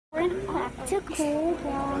We're in back to cool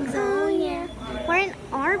vlogs. Oh yeah. We're in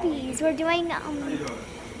Arby's. We're doing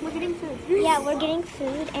We're getting food. yeah, we're getting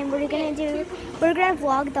food and we're gonna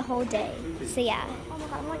vlog the whole day. So yeah. Oh my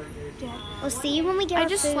god, I'm like dead. We'll see you when we get our I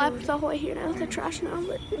just food. slept the whole way here now. The trash now,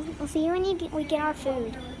 but We'll see you when we get our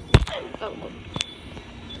food. oh.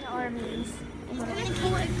 Arby's. We're gonna get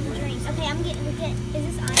drinks. Okay,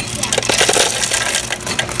 is this ice? Yeah.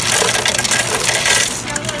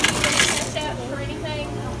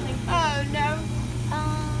 Oh no.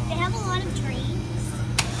 They have a lot of drinks.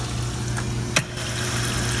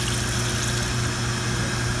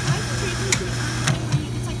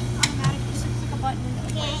 It's like automatic. It's like a button.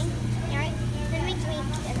 Okay. Alright. Then we drink,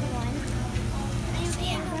 everyone. So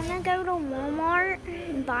yeah, we're gonna go to Walmart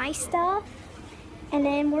and buy stuff. And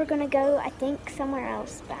then we're gonna go, I think, somewhere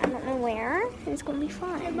else, but I don't know where. And it's gonna be I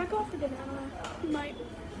fun. might go out for dinner. I don't know. We might.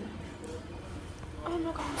 Oh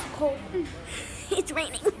my god, it's so cold. It's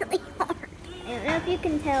raining really hard. I don't know if you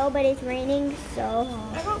can tell, but it's raining so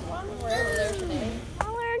hard. I got one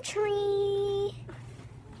Dollar Tree.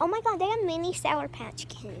 Oh my god, they have mini Sour Patch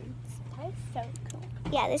Kids. That's so cool.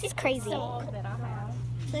 Yeah, this is crazy.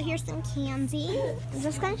 So here's some candy. I'm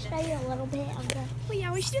just gonna show you a little bit of the. Well,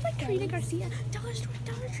 yeah, we should do like Karina Garcia. Dollar Tree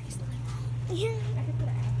slime. Yeah.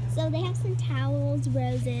 So they have some towels,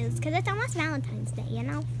 roses, because it's almost Valentine's Day, you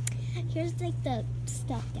know? Here's like the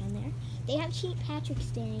stuff down there. They have St. Patrick's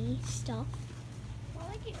Day stuff. Well,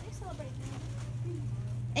 I like it. They celebrate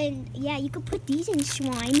And yeah, you could put these in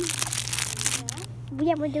slime.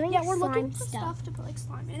 Yeah, we're doing Yeah, we're slime looking for stuff to put like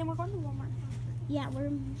slime in, and then we're going to Walmart. Yeah,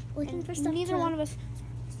 we're looking for stuff. Neither one of us.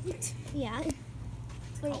 Yeah.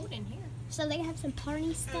 It's cold in here. So they have some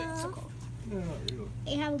party stuff. So cold.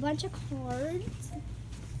 They have a bunch of cards.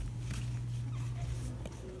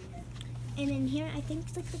 And in here, I think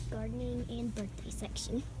it's like the gardening and birthday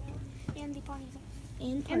section. And the party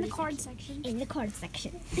And and the card section. In the card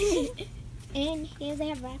section. And here they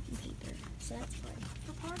have wrapping paper. So that's fun.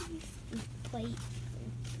 For parties. Plate.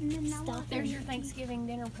 And then now Stuff. There's your Thanksgiving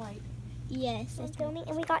dinner plate. Yes, it's filming.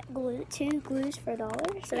 And we got two glues for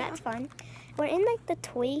 $1. So that's fun. We're in like the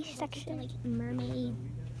toy section. Like mermaid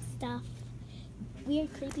stuff.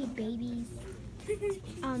 Weird creepy babies.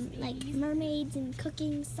 Like mermaids and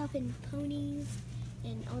cooking stuff and ponies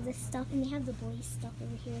and all this stuff. And they have the boys stuff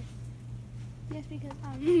over here. Yes, because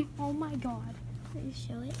oh my god. Let me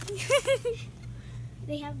show it.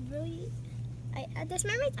 They have really. This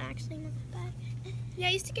mermaid's actually not bad. Yeah,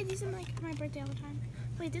 I used to get these in like my birthday all the time.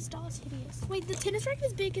 Wait, this doll is hideous. Wait, the tennis racket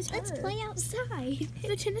is big as her. Let's play outside.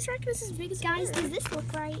 The tennis racket is as big as Guys, her. does this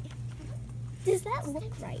look right? Does that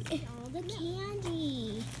look right? All the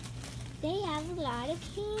candy. They have a lot of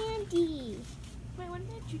candy. Wait, when did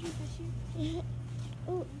they have Juju Fish here?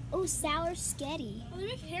 Oh, sour sketty. Oh, they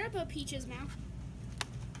make Haribo peaches now.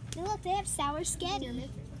 No, look, they have sour sketty. I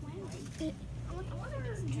wonder if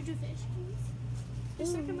there's Juju Fish.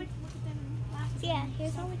 Just so I can like look at them and laugh. Yeah,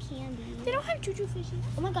 here's all the candy. They don't have Juju Fishes.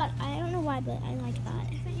 Oh my god, I don't know why, but I like that.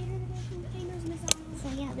 Containers, So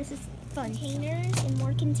yeah, this is fun. Containers and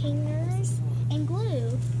more containers and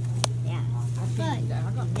glue. Yeah, fun.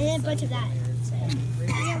 And then a bunch of that.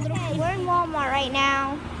 Okay, we're in Walmart right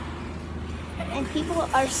now, and people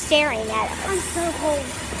are staring at us. I'm so cold.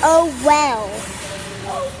 Oh well.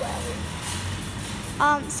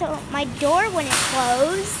 So my door wouldn't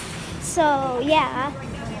close. So yeah,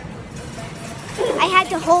 I had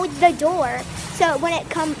to hold the door so it wouldn't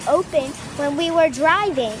come open when we were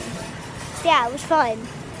driving. So yeah, it was fun.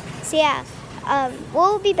 So yeah,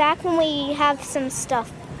 we'll be back when we have some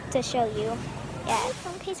stuff to show you. Yeah,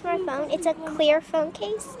 phone case for our phone. It's a clear phone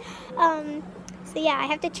case. So yeah, I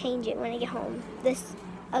have to change it when I get home. This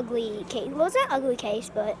ugly case. Well, it's not ugly case,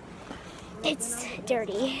 but it's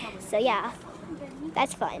dirty. So yeah,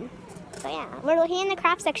 that's fun. So yeah, we're looking in the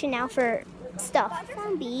craft section now for stuff.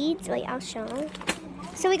 Some beads. Wait, I'll show them.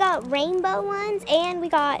 So we got rainbow ones and we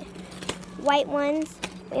got white ones.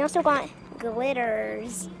 We also got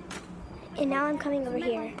glitters. And now I'm coming over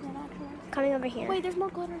here. Coming over here. Wait, there's more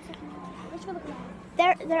glitter. Let's go look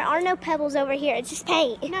at There are no pebbles over here. It's just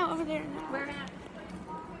paint. No, over there. Where?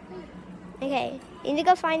 Okay, you need to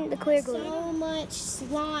go find the clear glue. So much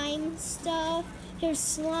slime stuff. Here's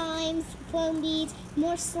slimes, foam beads,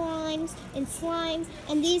 more slimes,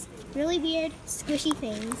 and these really weird squishy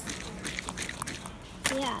things.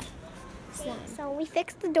 Yeah, slime. So we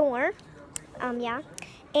fixed the door. Yeah.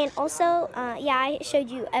 And also, yeah, I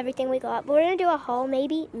showed you everything we got. But we're going to do a haul,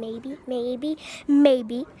 maybe,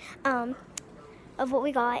 of what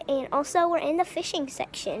we got. And also, we're in the fishing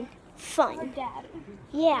section. Fun. Dad.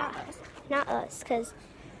 Yeah. Not us, because...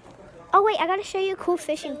 Oh, wait, I got to show you a cool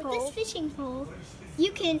fishing pole. This fishing pole,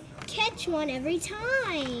 you can catch one every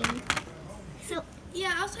time. So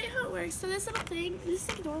Yeah, I'll tell you how it works. So this little thing, this is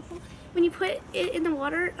like adorable. When you put it in the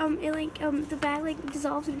water, it like the bag like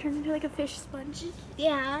dissolves and it turns into like a fish sponge.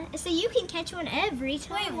 yeah, so you can catch one every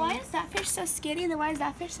time. Wait, why is that fish so skinny and then why is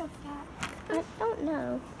that fish so fat? I don't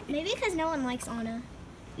know. Maybe because no one likes Anna.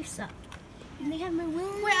 You suck. And they have my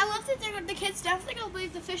wings. Wait, I love that the kids definitely gonna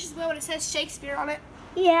believe the fish is Will when it says Shakespeare on it.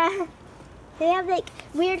 Yeah. They have like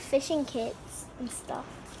weird fishing kits and stuff.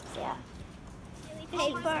 Yeah. We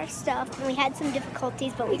paid for our stuff and we had some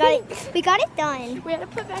difficulties, but we got it done. We had to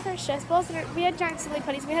put back our stress balls and we had giant silly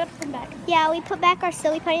putties. We had to put them back. Yeah, we put back our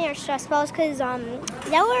silly putty and our stress balls because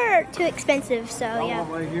they were too expensive. So yeah.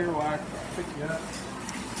 Right here while I pick you up.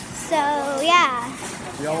 So yeah,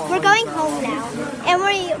 we're going home now, and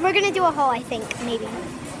we're gonna do a haul. I think maybe.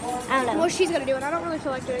 I don't know. Well, she's gonna do it. I don't really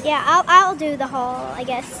feel like doing it. Yeah, I'll do the haul. I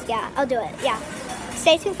guess. Yeah, I'll do it. Yeah.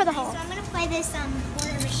 Stay tuned for the haul. So I'm gonna play this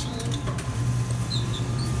quarter machine.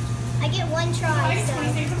 I get one try. So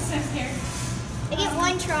I get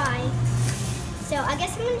one try. So I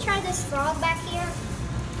guess I'm gonna try this frog back here,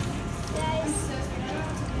 guys.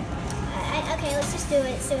 Okay, let's just do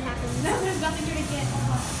it. See what happens. No, there's nothing here to get.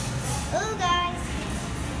 Oh, guys.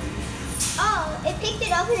 Oh, it picked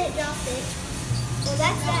it up and it dropped it. Well,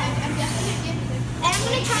 that's that. I'm definitely gonna get it. And I'm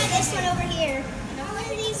gonna try this one over here. One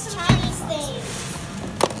of these Chinese things.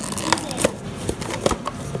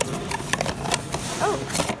 Oh,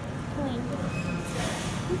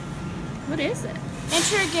 What is it? And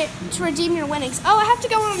to redeem your winnings. Oh, I have to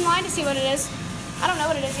go online to see what it is. I don't know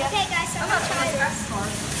what it is yet. Okay, guys, so I'm gonna try this.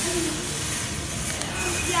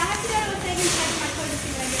 Yeah, I have to go to the thing and check my code to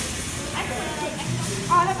see what I get.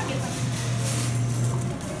 Oh, I have to get them.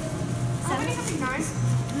 So I think something nice.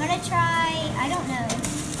 I'm gonna try, I don't know.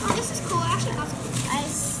 Oh, this is cool. Actually, awesome.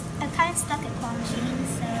 I'm kind of stuck at claw machines,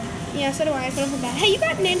 so. Yeah, so do I. So don't feel bad. Hey, you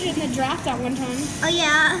got Ninja in the draft that one time. Oh,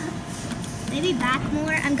 yeah. Maybe back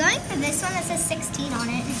more. I'm going for this one that says 16 on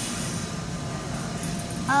it.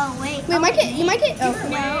 Oh, wait. You might get. Oh.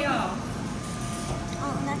 No.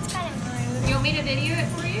 Oh, that's kind of rude. You want me to video it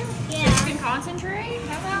for you? Yeah. So you can concentrate?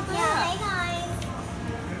 How about Yeah, that? hey guys.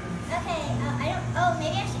 Okay, I don't. Oh,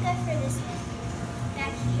 maybe I should go for this one.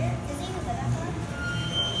 Back here. Does it even go that far?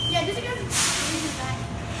 Yeah, just go. Back.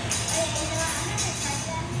 Okay, you know what? I'm not gonna try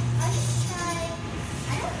that. I'll just try.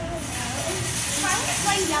 I don't really know. Why would it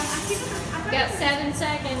laying down? Got 7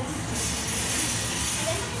 seconds. I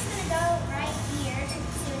guess I'm just gonna go right here and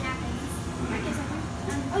see what happens.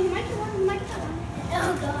 Oh, you might get one. You might get that one.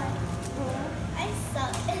 Oh god. I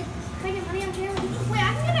suck. Can I get money on here? Wait,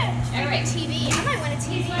 I'm gonna Alright. TV. I might win a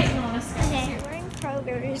TV. Waiting on us. okay. We're in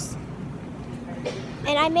Kroger's,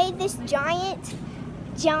 and I made this giant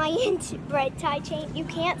bread tie chain. You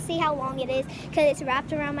can't see how long it is because it's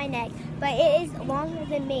wrapped around my neck, but it is longer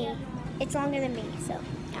than me. It's longer than me, so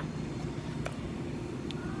yeah.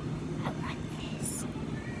 I want this.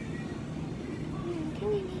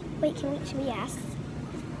 Wait, should we ask?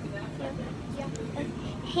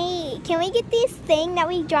 Hey, can we get this thing that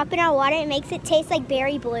we drop in our water? It makes it taste like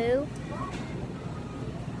berry blue.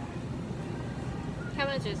 How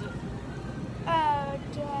much is it?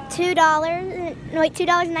 $2. No, wait,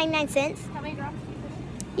 $2.99. How many drops?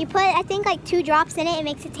 You put, I think, like 2 drops in it. It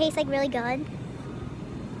makes it taste like really good.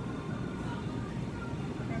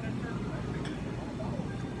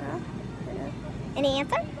 Any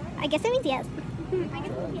answer? I guess it means yes. I guess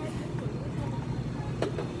it means yes.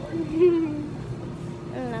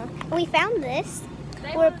 I don't know. We found this.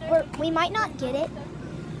 We might not get it.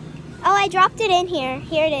 Oh, I dropped it in here.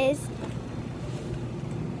 Here it is.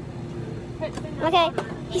 Okay.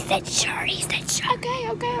 He said sure.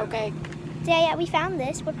 Okay. Yeah, we found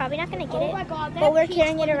this. We're probably not going to get Oh it. my god, But we're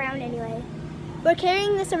carrying it around anyway. We're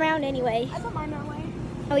carrying this around anyway. I put mine that way.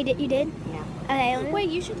 Oh, you did? Yeah. Okay. Wait,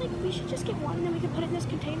 we should just get one and then we can put it in this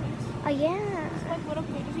containers. Oh, yeah. Like little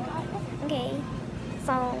containers you got. Okay.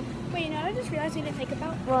 So, Wait, you know what I just realized we didn't think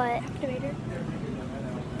about? what? Activator.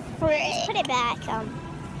 Just put it back.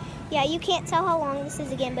 Yeah, you can't tell how long this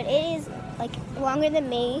is again, but it is like longer than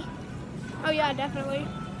me. Oh yeah, definitely.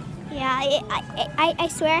 Yeah, I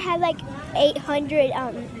swear I had like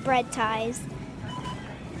 800 bread ties.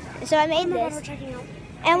 So I made Oh my god, this, we're checking out.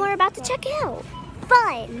 and we're about to check out.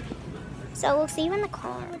 Fun. So we'll see you in the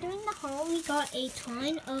car. We're doing the haul. We got a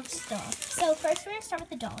ton of stuff. So first we're gonna start with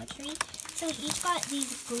the Dollar Tree. So we each got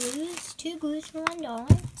these glues, 2 glues for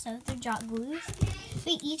 $1. So they're Jot glues.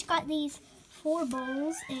 We each got these 4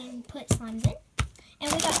 bowls and put slimes in.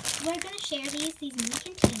 And we're gonna share these mini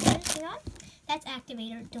containers we got. That's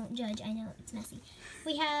Activator. Don't judge. I know it's messy.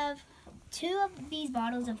 We have 2 of these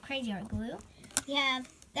bottles of Crazy Art glue. We have,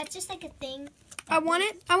 that's just like a thing I want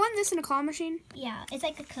it. I want this in a claw machine. Yeah, it's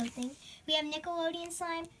like a coat thing. We have Nickelodeon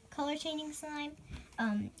slime, color changing slime,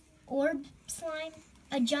 orb slime,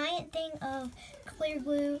 a giant thing of clear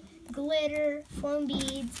glue, glitter, foam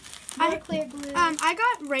beads, more clear glue. I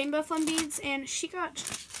got rainbow foam beads and she got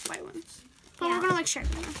white ones. But Yeah. we're gonna like share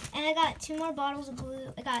them. And I got 2 more bottles of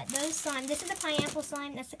glue. I got those slime. This is the pineapple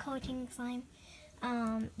slime. That's the color changing slime.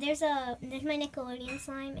 There's my Nickelodeon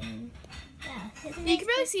slime, and yeah. You can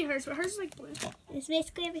barely see hers, but hers is like blue. It's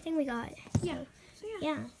basically everything we got. Yeah. So yeah.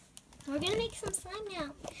 Yeah. We're gonna make some slime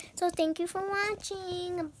now. So thank you for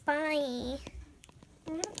watching. Bye.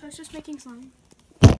 We're gonna post us making slime.